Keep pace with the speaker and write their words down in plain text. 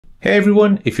Hey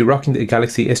everyone, if you're rocking the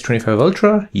Galaxy S25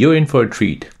 Ultra, you're in for a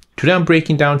treat. Today I'm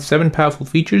breaking down 7 powerful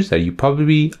features that you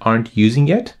probably aren't using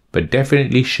yet, but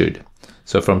definitely should.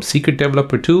 So from secret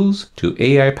developer tools to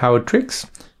AI powered tricks,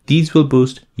 these will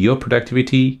boost your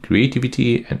productivity,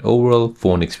 creativity, and overall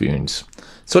phone experience.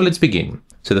 So let's begin.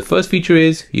 So the first feature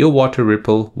is your water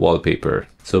ripple wallpaper.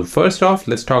 So first off,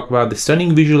 let's talk about the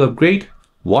stunning visual upgrade,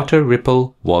 water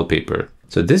ripple wallpaper.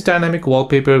 So this dynamic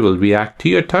wallpaper will react to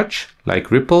your touch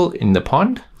like ripple in the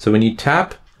pond. So when you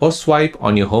tap or swipe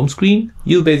on your home screen,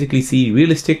 you'll basically see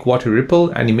realistic water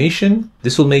ripple animation.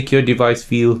 This will make your device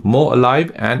feel more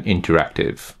alive and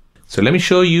interactive. So let me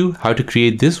show you how to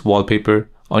create this wallpaper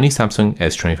on your Samsung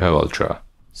S25 Ultra.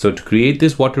 So to create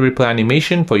this water ripple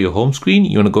animation for your home screen,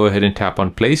 you want to go ahead and tap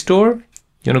on Play Store.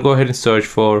 You want to go ahead and search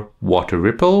for water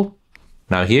ripple.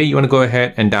 Now here you want to go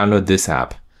ahead and download this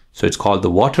app. So it's called the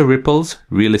Water Ripples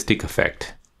Realistic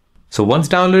Effect. So once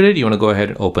downloaded, you want to go ahead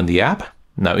and open the app.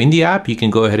 Now in the app, you can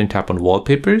go ahead and tap on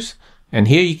wallpapers. And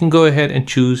here you can go ahead and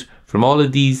choose from all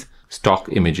of these stock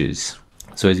images.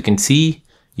 So as you can see,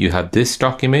 you have this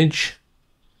stock image.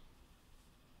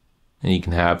 And you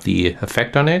can have the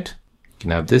effect on it. You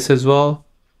can have this as well.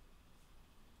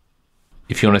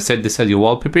 If you want to set this as your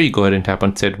wallpaper, you go ahead and tap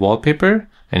on Set Wallpaper.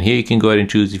 And here you can go ahead and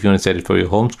choose if you want to set it for your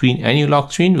home screen and your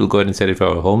lock screen. We'll go ahead and set it for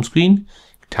our home screen.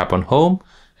 Tap on Home.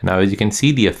 And now as you can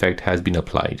see, the effect has been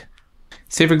applied.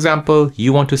 Say for example,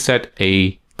 you want to set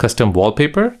a custom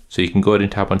wallpaper. So you can go ahead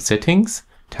and tap on Settings,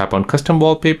 tap on Custom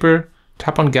Wallpaper,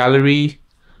 tap on Gallery,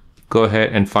 go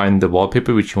ahead and find the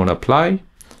wallpaper which you want to apply.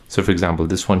 So for example,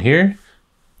 this one here.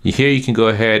 Here you can go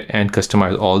ahead and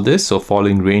customize all this. So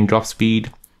falling raindrop speed,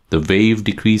 the wave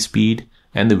decrease speed,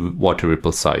 and the water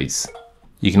ripple size.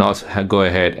 You can also go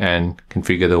ahead and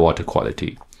configure the water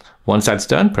quality. Once that's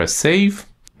done, press Save.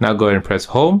 Now go ahead and press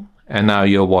Home. And now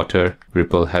your water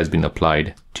ripple has been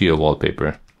applied to your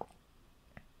wallpaper.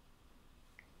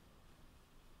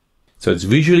 So it's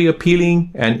visually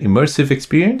appealing and immersive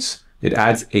experience. It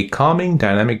adds a calming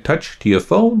dynamic touch to your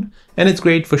phone. And it's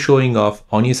great for showing off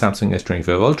on your Samsung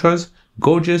S25 Ultra's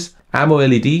gorgeous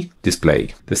AMOLED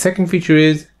display. The second feature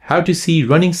is how to see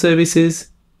running services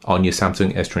on your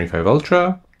Samsung S25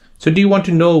 Ultra. So do you want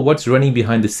to know what's running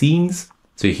behind the scenes?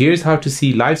 So here's how to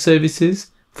see live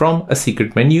services from a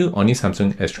secret menu on your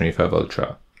Samsung S25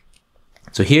 Ultra.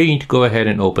 So here you need to go ahead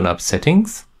and open up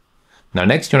Settings. Now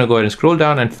next you want to go ahead and scroll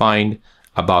down and find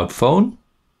About Phone.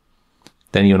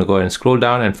 Then you want to go ahead and scroll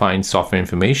down and find Software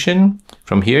Information.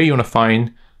 From here you want to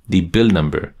find the build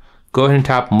number. Go ahead and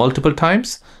tap multiple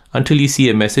times until you see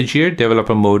a message here,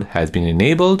 Developer Mode has been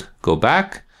enabled. Go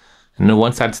back. And then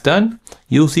once that's done,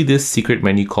 you'll see this secret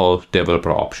menu called Developer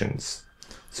Options.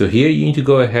 So here you need to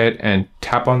go ahead and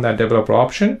tap on that developer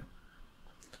option.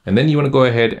 And then you want to go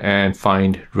ahead and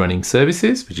find Running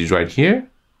Services, which is right here.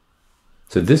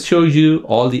 So this shows you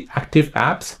all the active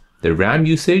apps, the RAM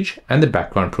usage, and the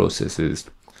background processes.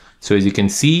 So as you can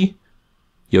see,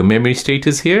 your memory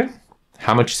status here,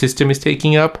 how much system is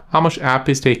taking up, how much app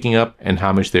is taking up, and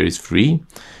how much there is free.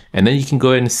 And then you can go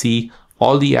ahead and see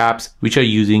all the apps which are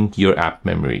using your app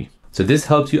memory. So this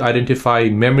helps you identify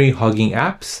memory hogging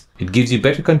apps. It gives you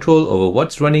better control over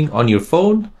what's running on your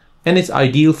phone, and it's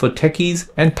ideal for techies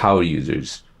and power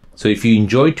users. So if you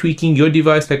enjoy tweaking your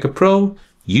device like a pro,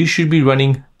 you should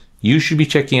be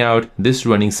checking out this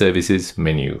running services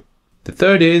menu. The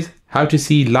third is how to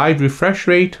see live refresh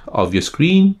rate of your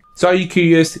screen. So are you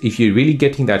curious if you're really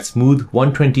getting that smooth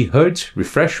 120 Hz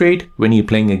refresh rate when you're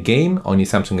playing a game on your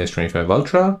Samsung S25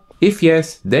 Ultra? If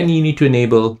yes, then you need to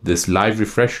enable this live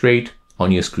refresh rate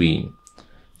on your screen.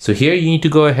 So here you need to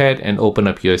go ahead and open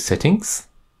up your settings.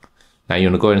 Now you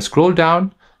want to go ahead and scroll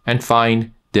down and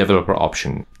find Developer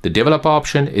Option. The Developer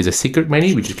Option is a secret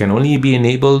menu which can only be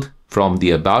enabled from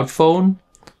the About Phone,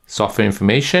 Software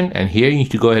Information, and here you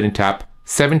need to go ahead and tap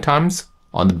 7 times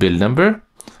on the build number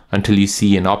until you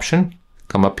see an option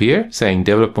come up here saying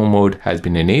Developer Mode has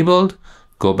been enabled.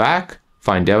 Go back,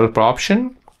 find Developer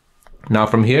Option. Now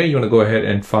from here, you want to go ahead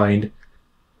and find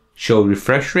Show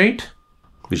Refresh Rate,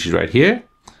 which is right here.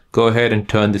 Go ahead and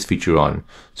turn this feature on.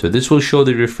 So this will show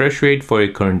the refresh rate for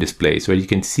your current display. So as you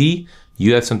can see,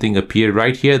 you have something appear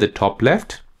right here at the top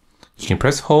left. You can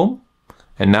press Home.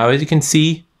 And now as you can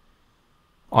see,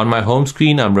 on my home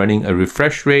screen, I'm running a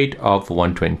refresh rate of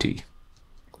 120.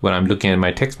 When I'm looking at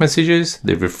my text messages,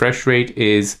 the refresh rate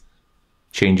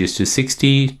changes to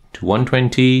 60 to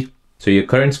 120. So your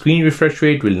current screen refresh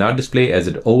rate will now display as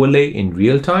an overlay in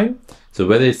real time. So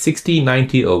whether it's 60,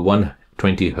 90, or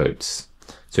 120 Hz.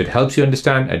 So it helps you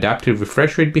understand adaptive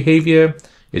refresh rate behavior.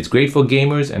 It's great for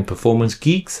gamers and performance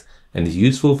geeks, and is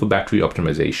useful for battery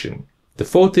optimization. The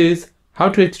fourth is how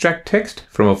to extract text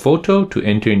from a photo to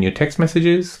enter in your text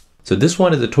messages. So this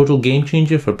one is a total game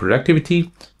changer for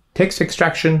productivity, text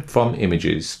extraction from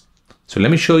images. So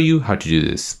let me show you how to do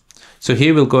this. So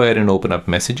here we'll go ahead and open up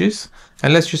messages.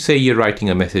 And let's just say you're writing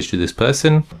a message to this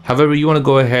person. However, you want to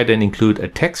go ahead and include a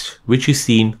text, which you've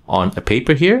seen on a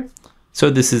paper here. So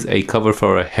this is a cover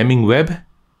for a Hemming Web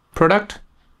product,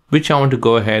 which I want to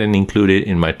go ahead and include it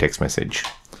in my text message.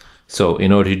 So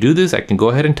in order to do this, I can go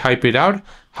ahead and type it out.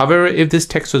 However, if this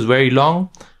text was very long,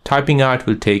 typing out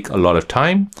will take a lot of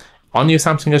time. On your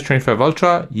Samsung S25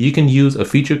 Ultra, you can use a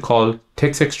feature called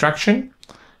text extraction,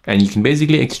 and you can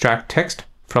basically extract text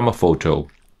from a photo.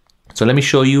 So let me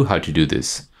show you how to do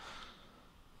this.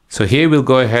 So here we'll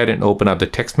go ahead and open up the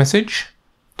text message,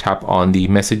 tap on the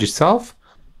message itself,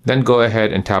 then go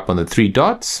ahead and tap on the three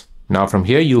dots. Now from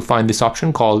here, you'll find this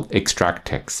option called extract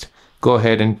text. Go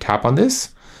ahead and tap on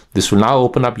this. This will now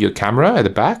open up your camera at the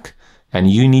back, and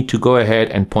you need to go ahead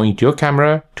and point your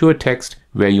camera to a text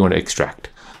where you want to extract.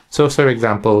 So for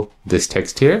example, this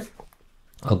text here,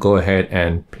 I'll go ahead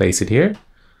and place it here.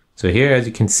 So here, as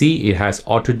you can see, it has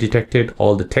auto-detected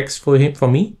all the text for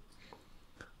me.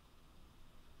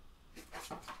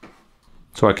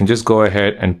 So I can just go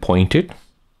ahead and point it.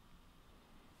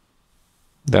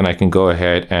 Then I can go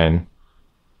ahead and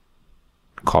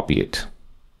copy it.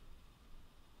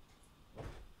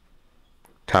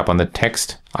 Tap on the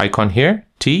text icon here,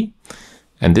 T,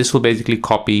 and this will basically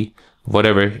copy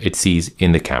whatever it sees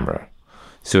in the camera.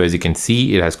 So as you can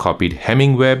see, it has copied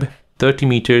Hemming Web, 30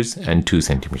 meters and 2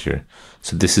 centimeters.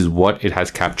 So this is what it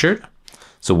has captured.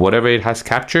 So whatever it has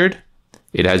captured,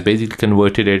 it has basically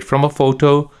converted it from a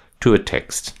photo to a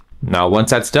text. Now,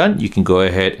 once that's done, you can go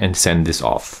ahead and send this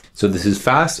off. So this is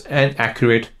fast and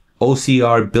accurate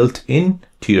OCR built in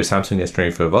to your Samsung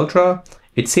S25 Ultra.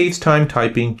 It saves time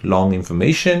typing long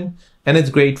information, and it's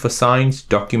great for signs,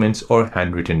 documents, or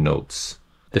handwritten notes.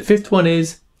 The fifth one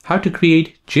is how to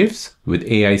create GIFs with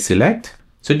AI Select.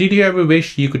 So did you ever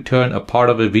wish you could turn a part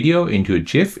of a video into a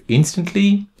GIF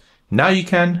instantly? Now you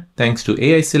can, thanks to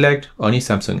AI Select on your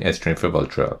Samsung S25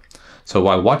 Ultra. So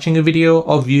while watching a video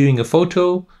or viewing a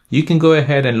photo, you can go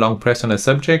ahead and long press on a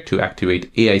subject to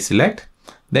activate AI Select.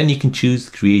 Then you can choose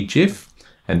Create GIF,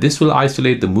 and this will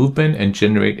isolate the movement and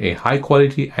generate a high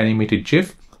quality animated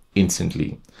GIF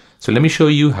instantly. So let me show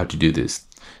you how to do this.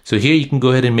 So here you can go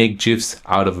ahead and make GIFs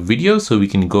out of a video. So we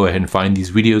can go ahead and find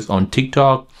these videos on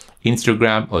TikTok,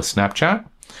 Instagram, or Snapchat.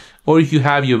 Or if you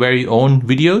have your very own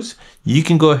videos, you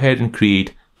can go ahead and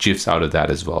create GIFs out of that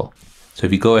as well. So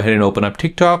if you go ahead and open up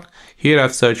TikTok, here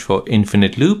I've searched for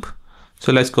infinite loop.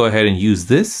 So let's go ahead and use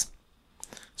this.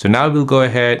 So now we'll go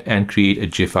ahead and create a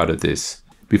GIF out of this.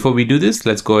 Before we do this,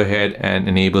 let's go ahead and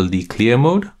enable the clear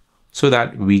mode so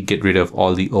that we get rid of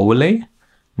all the overlay.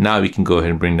 Now we can go ahead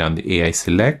and bring down the AI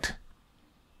Select.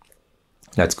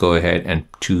 Let's go ahead and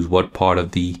choose what part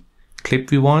of the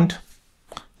clip we want.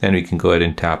 Then we can go ahead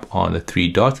and tap on the three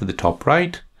dots at the top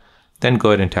right. Then go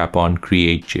ahead and tap on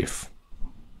Create GIF.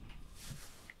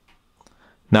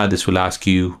 Now this will ask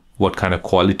you what kind of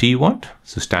quality you want.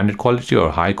 So standard quality or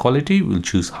high quality, we'll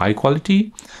choose high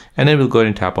quality, and then we'll go ahead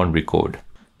and tap on record.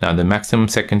 Now the maximum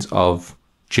seconds of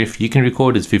GIF you can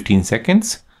record is 15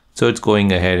 seconds. So it's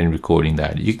going ahead and recording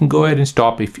that. You can go ahead and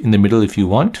stop in the middle if you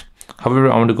want. However,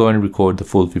 I want to go ahead and record the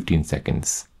full 15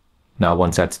 seconds. Now,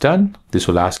 once that's done, this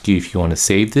will ask you if you want to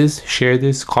save this, share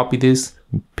this, copy this,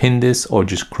 pin this, or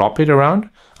just crop it around.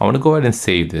 I want to go ahead and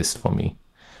save this for me.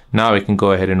 Now I can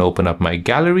go ahead and open up my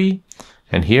gallery,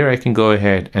 and here I can go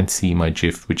ahead and see my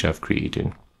GIF which I've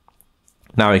created.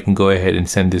 Now I can go ahead and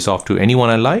send this off to anyone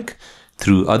I like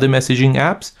through other messaging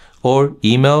apps or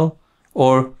email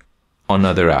or on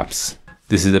other apps.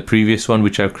 This is the previous one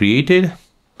which I've created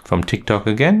from TikTok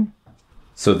again.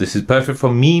 So this is perfect for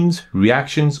memes,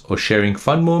 reactions, or sharing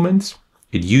fun moments.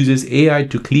 It uses AI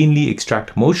to cleanly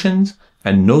extract motions,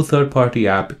 and no third-party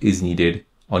app is needed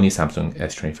on your Samsung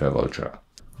S25 Ultra.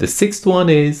 The sixth one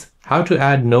is how to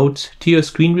add notes to your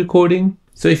screen recording.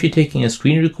 So if you're taking a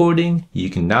screen recording, you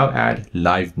can now add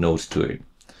live notes to it.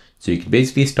 So you can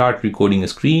basically start recording a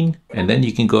screen, and then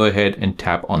you can go ahead and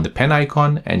tap on the pen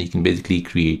icon, and you can basically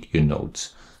create your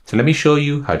notes. So let me show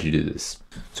you how to do this.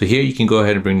 So here you can go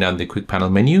ahead and bring down the quick panel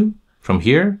menu. From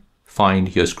here,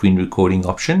 find your screen recording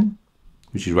option,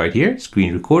 which is right here,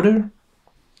 screen recorder.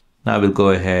 Now we'll go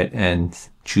ahead and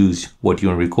choose what you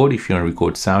want to record. If you want to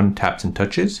record sound, taps and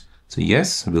touches. So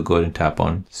yes, we'll go ahead and tap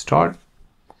on start.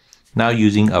 Now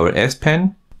using our S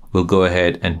Pen, we'll go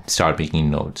ahead and start making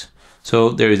notes.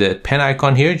 So there is a pen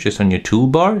icon here just on your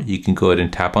toolbar. You can go ahead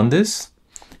and tap on this.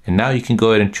 And now you can go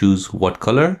ahead and choose what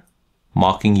color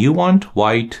marking you want,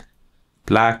 white,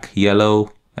 black,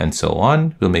 yellow, and so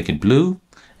on. We'll make it blue.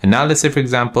 And now let's say, for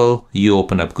example, you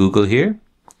open up Google here.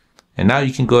 And now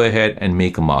you can go ahead and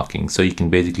make a marking. So you can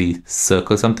basically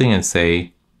circle something and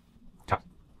say, tap.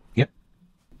 Yep.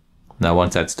 Now,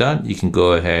 once that's done, you can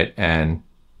go ahead and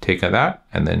take that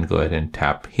and then go ahead and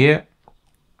tap here.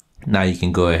 Now you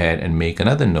can go ahead and make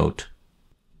another note.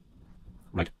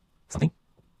 Write something.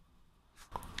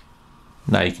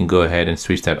 Now you can go ahead and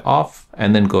switch that off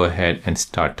and then go ahead and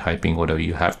start typing whatever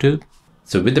you have to.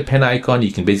 So with the pen icon,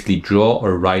 you can basically draw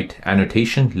or write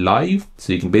annotation live.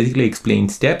 So you can basically explain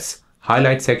steps,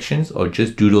 highlight sections, or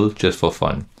just doodle just for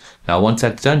fun. Now, once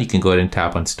that's done, you can go ahead and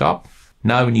tap on stop.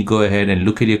 Now, when you go ahead and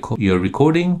look at your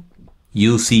recording,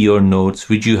 you'll see your notes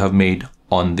which you have made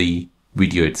on the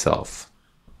video itself.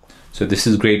 So this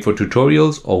is great for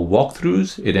tutorials or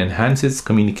walkthroughs. It enhances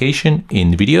communication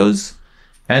in videos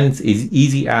and it's an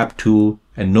easy app tool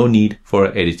and no need for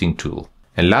an editing tool.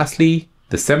 And lastly,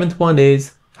 the seventh one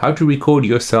is how to record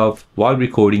yourself while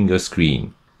recording your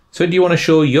screen. So do you want to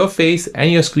show your face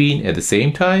and your screen at the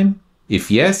same time?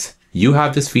 If yes, you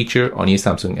have this feature on your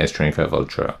Samsung S25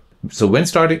 Ultra. So when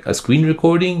starting a screen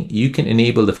recording, you can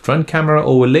enable the front camera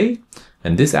overlay,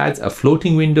 and this adds a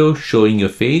floating window showing your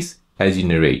face as you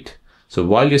narrate. So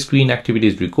while your screen activity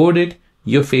is recorded,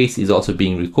 your face is also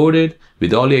being recorded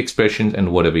with all your expressions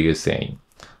and whatever you're saying.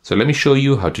 So let me show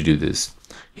you how to do this.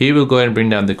 Here we'll go ahead and bring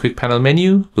down the quick panel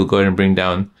menu. We'll go ahead and bring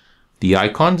down the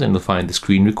icons and we'll find the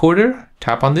screen recorder.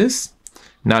 Tap on this.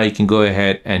 Now you can go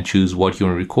ahead and choose what you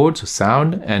want to record. So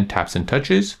sound and taps and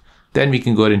touches. Then we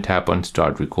can go ahead and tap on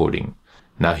start recording.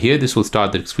 Now here, this will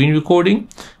start the screen recording.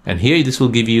 And here, this will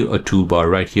give you a toolbar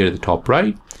right here at the top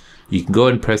right. You can go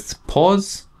ahead and press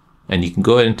pause and you can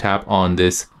go ahead and tap on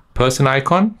this person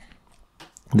icon.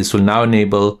 This will now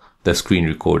enable the screen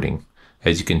recording.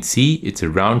 As you can see, it's a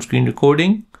round screen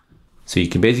recording. So you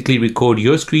can basically record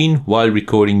your screen while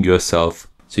recording yourself.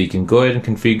 So you can go ahead and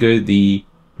configure the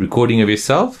recording of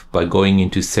yourself by going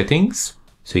into settings.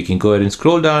 So you can go ahead and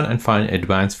scroll down and find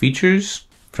advanced features.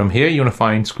 From here, you want to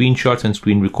find screenshots and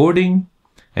screen recording.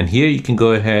 And here you can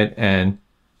go ahead and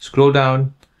scroll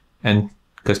down and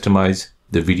customize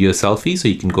the video selfie. So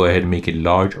you can go ahead and make it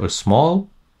large or small.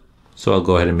 So I'll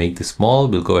go ahead and make this small.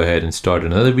 We'll go ahead and start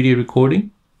another video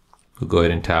recording. We'll go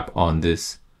ahead and tap on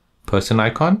this person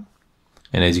icon.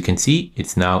 And as you can see,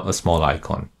 it's now a small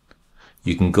icon.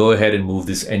 You can go ahead and move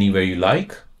this anywhere you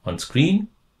like on screen.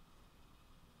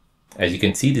 As you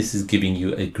can see, this is giving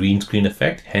you a green screen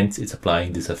effect, hence it's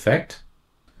applying this effect.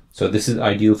 So this is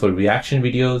ideal for reaction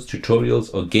videos,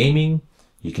 tutorials, or gaming.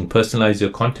 You can personalize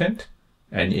your content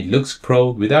and it looks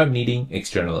pro without needing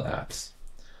external apps.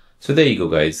 So there you go,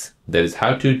 guys. That is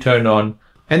how to turn on.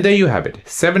 And there you have it.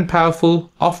 7 powerful,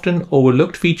 often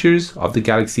overlooked features of the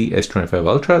Galaxy S25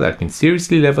 Ultra that can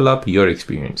seriously level up your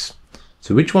experience.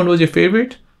 So which one was your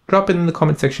favorite? Drop it in the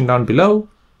comment section down below.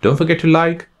 Don't forget to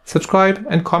like, subscribe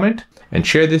and comment and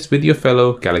share this with your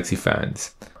fellow Galaxy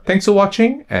fans. Thanks for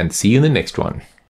watching and see you in the next one.